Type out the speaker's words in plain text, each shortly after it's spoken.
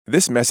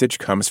This message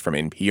comes from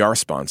NPR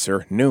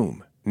sponsor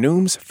Noom.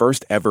 Noom's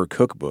first ever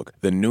cookbook,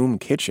 The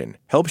Noom Kitchen,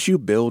 helps you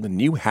build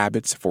new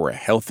habits for a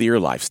healthier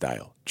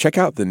lifestyle. Check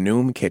out The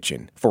Noom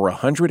Kitchen for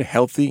 100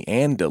 healthy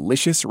and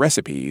delicious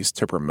recipes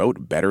to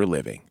promote better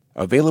living.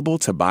 Available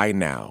to buy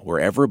now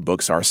wherever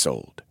books are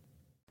sold.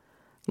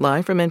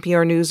 Live from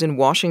NPR News in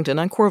Washington,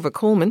 I'm Corva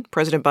Coleman.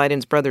 President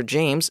Biden's brother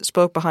James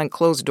spoke behind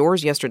closed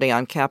doors yesterday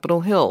on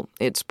Capitol Hill.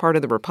 It's part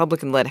of the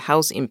Republican-led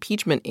House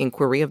impeachment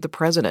inquiry of the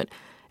president.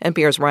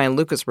 NPR's Ryan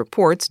Lucas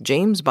reports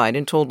James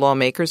Biden told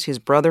lawmakers his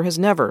brother has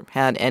never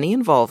had any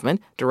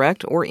involvement,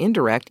 direct or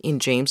indirect, in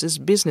James's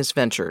business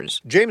ventures.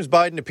 James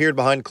Biden appeared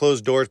behind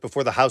closed doors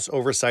before the House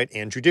Oversight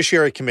and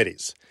Judiciary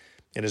Committees.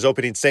 In his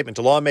opening statement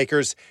to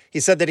lawmakers,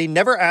 he said that he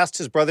never asked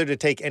his brother to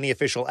take any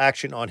official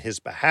action on his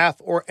behalf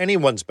or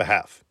anyone's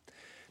behalf.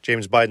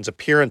 James Biden's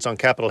appearance on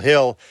Capitol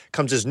Hill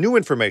comes as new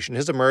information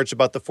has emerged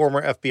about the former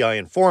FBI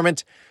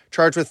informant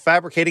charged with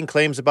fabricating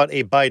claims about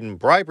a Biden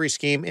bribery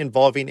scheme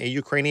involving a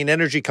Ukrainian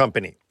energy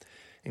company.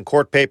 In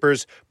court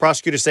papers,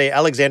 prosecutors say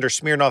Alexander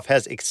Smirnov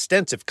has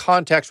extensive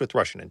contacts with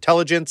Russian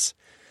intelligence.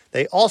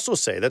 They also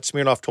say that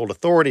Smirnov told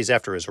authorities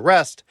after his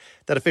arrest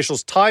that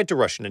officials tied to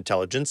Russian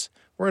intelligence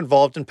were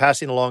involved in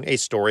passing along a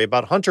story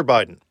about Hunter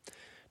Biden.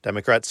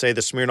 Democrats say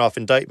the Smirnov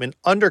indictment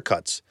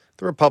undercuts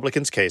the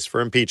Republicans' case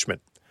for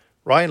impeachment.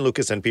 Ryan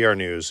Lucas, NPR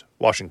News,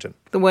 Washington.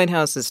 The White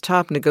House's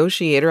top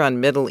negotiator on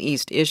Middle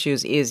East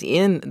issues is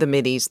in the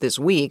Mideast this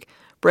week.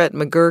 Brett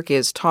McGurk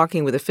is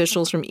talking with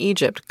officials from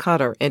Egypt,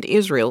 Qatar, and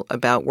Israel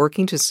about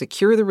working to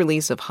secure the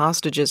release of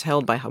hostages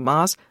held by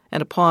Hamas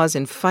and a pause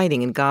in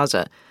fighting in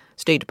Gaza.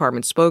 State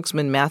Department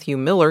spokesman Matthew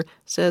Miller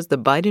says the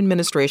Biden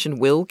administration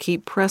will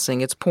keep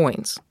pressing its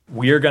points.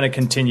 We are going to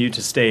continue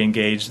to stay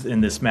engaged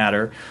in this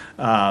matter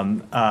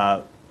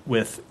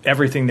with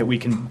everything that we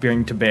can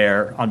bring to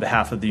bear on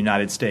behalf of the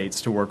United States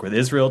to work with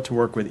Israel, to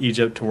work with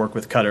Egypt, to work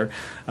with Qatar,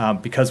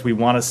 because we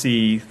want to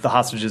see the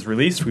hostages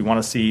released. We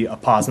want to see a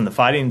pause in the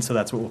fighting, so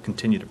that's what we'll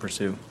continue to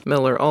pursue.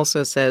 Miller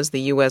also says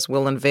the U.S.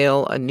 will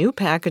unveil a new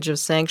package of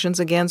sanctions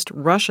against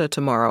Russia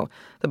tomorrow.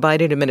 The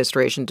Biden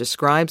administration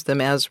describes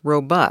them as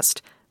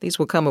robust. These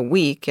will come a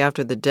week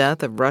after the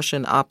death of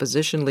Russian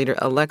opposition leader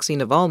Alexei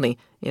Navalny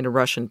in a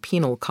Russian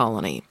penal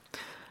colony.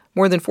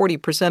 More than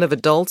 40% of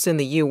adults in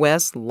the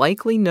U.S.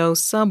 likely know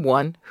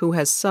someone who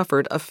has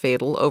suffered a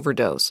fatal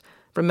overdose.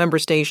 From member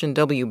station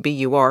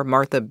WBUR,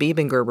 Martha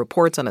Biebinger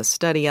reports on a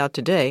study out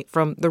today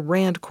from the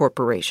RAND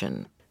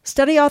Corporation.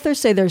 Study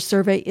authors say their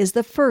survey is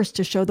the first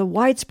to show the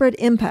widespread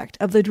impact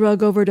of the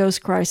drug overdose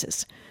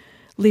crisis.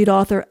 Lead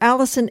author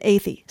Allison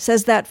Athey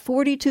says that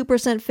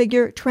 42%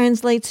 figure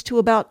translates to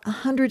about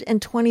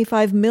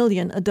 125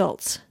 million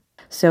adults.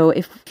 So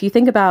if you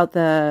think about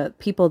the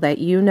people that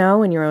you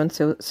know in your own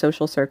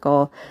social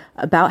circle,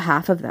 about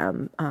half of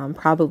them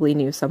probably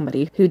knew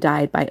somebody who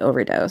died by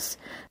overdose.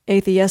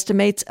 Athey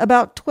estimates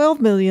about 12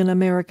 million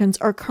Americans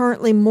are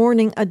currently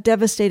mourning a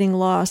devastating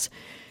loss.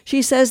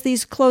 She says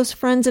these close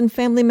friends and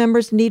family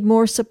members need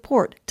more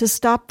support to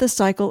stop the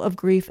cycle of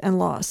grief and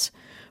loss.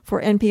 For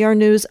NPR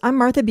News, I'm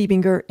Martha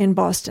Biebinger in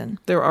Boston.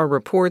 There are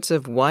reports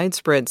of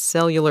widespread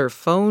cellular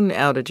phone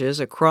outages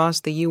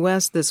across the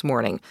U.S. this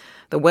morning.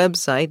 The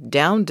website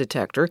Down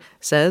Detector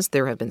says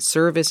there have been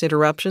service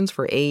interruptions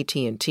for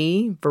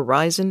AT&T,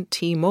 Verizon,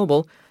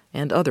 T-Mobile,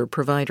 and other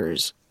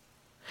providers.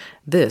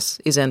 This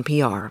is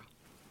NPR.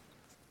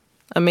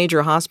 A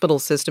major hospital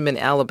system in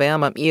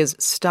Alabama is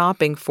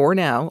stopping, for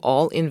now,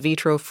 all in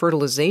vitro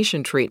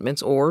fertilization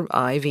treatments, or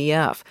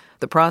IVF.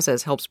 The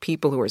process helps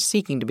people who are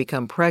seeking to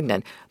become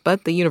pregnant,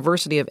 but the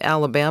University of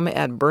Alabama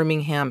at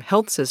Birmingham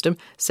Health System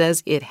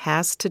says it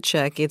has to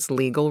check its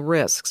legal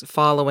risks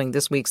following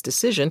this week's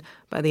decision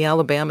by the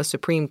Alabama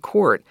Supreme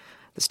Court.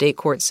 The state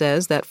court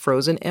says that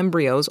frozen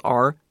embryos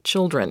are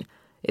children.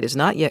 It is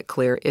not yet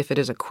clear if it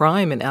is a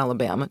crime in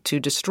Alabama to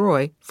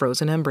destroy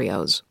frozen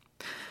embryos.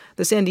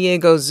 The San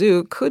Diego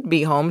Zoo could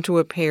be home to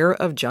a pair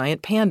of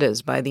giant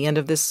pandas by the end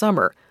of this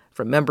summer.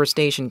 From member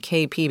station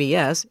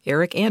KPBS,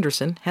 Eric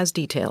Anderson has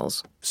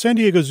details. San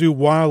Diego Zoo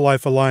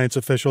Wildlife Alliance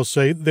officials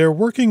say they're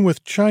working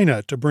with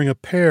China to bring a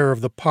pair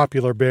of the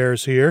popular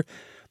bears here.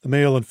 The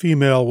male and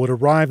female would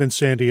arrive in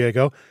San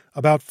Diego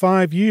about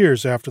 5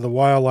 years after the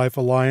Wildlife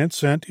Alliance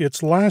sent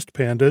its last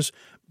pandas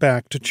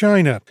back to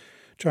China.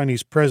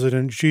 Chinese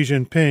President Xi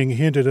Jinping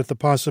hinted at the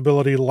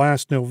possibility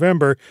last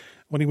November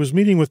when he was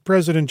meeting with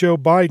President Joe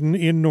Biden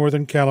in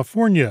Northern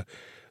California.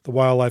 The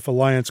Wildlife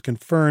Alliance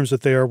confirms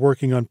that they are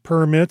working on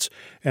permits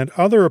and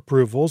other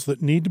approvals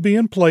that need to be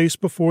in place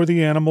before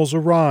the animals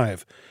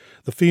arrive.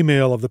 The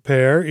female of the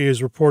pair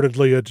is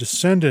reportedly a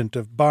descendant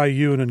of Bai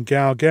Yun and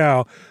Gao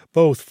Gao,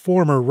 both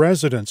former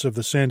residents of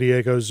the San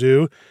Diego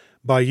Zoo.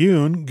 Bai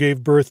Yun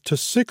gave birth to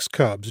 6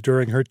 cubs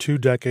during her 2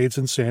 decades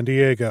in San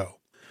Diego.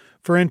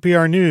 For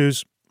NPR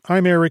News,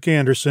 I'm Eric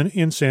Anderson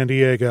in San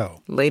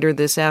Diego. Later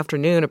this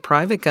afternoon, a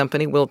private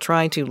company will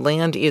try to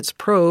land its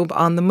probe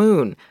on the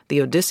moon.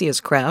 The Odysseus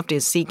craft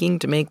is seeking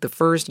to make the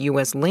first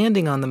U.S.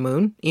 landing on the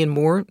moon in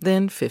more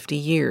than 50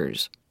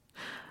 years.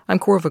 I'm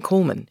Corva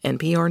Coleman,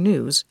 NPR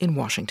News in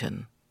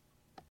Washington.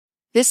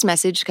 This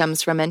message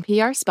comes from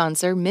NPR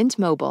sponsor Mint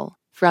Mobile.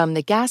 From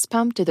the gas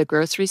pump to the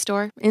grocery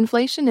store,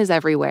 inflation is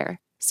everywhere.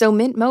 So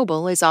Mint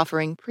Mobile is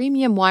offering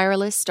premium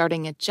wireless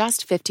starting at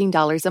just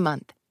 $15 a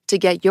month. To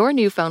get your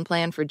new phone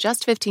plan for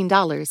just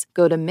 $15,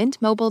 go to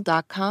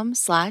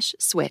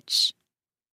mintmobile.com/switch.